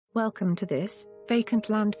Welcome to this, vacant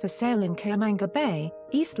land for sale in Khamanga Bay,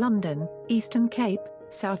 East London, Eastern Cape,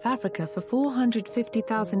 South Africa for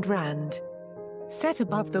R450,000. Set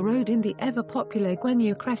above the road in the ever-popular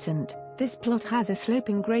Gwenya Crescent, this plot has a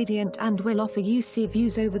sloping gradient and will offer you sea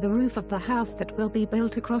views over the roof of the house that will be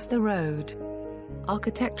built across the road.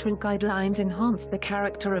 Architectural guidelines enhance the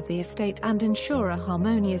character of the estate and ensure a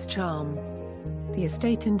harmonious charm. The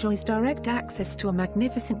estate enjoys direct access to a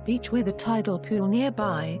magnificent beach with a tidal pool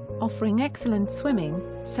nearby, offering excellent swimming,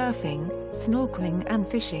 surfing, snorkeling and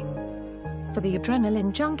fishing. For the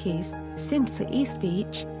adrenaline junkies, ZAR East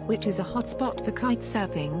Beach, which is a hotspot for kite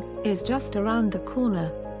surfing, is just around the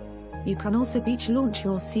corner. You can also beach launch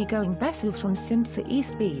your seagoing vessels from ZAR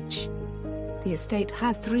East Beach. The estate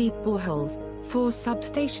has 3 boreholes, 4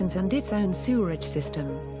 substations and its own sewerage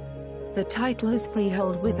system. The title is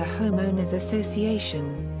freehold with a homeowners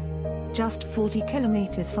association. Just 40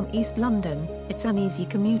 kilometers from East London, it's an easy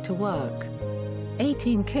commute to work.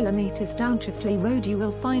 18 kilometers down Chifley Road you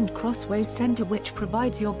will find Crossways Centre, which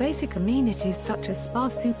provides your basic amenities such as spa,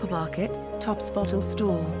 supermarket, Tops bottle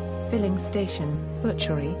store, filling station,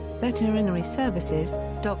 butchery, veterinary services,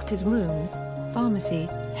 doctor's rooms, pharmacy,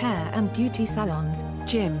 hair and beauty salons,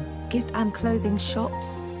 gym, gift and clothing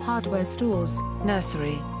shops, hardware stores,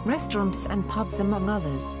 nursery, restaurants and pubs among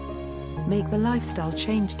others. Make the lifestyle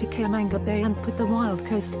change to Khamanga Bay and put the wild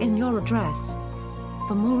coast in your address.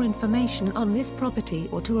 For more information on this property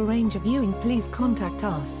or to arrange a viewing, please contact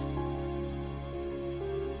us.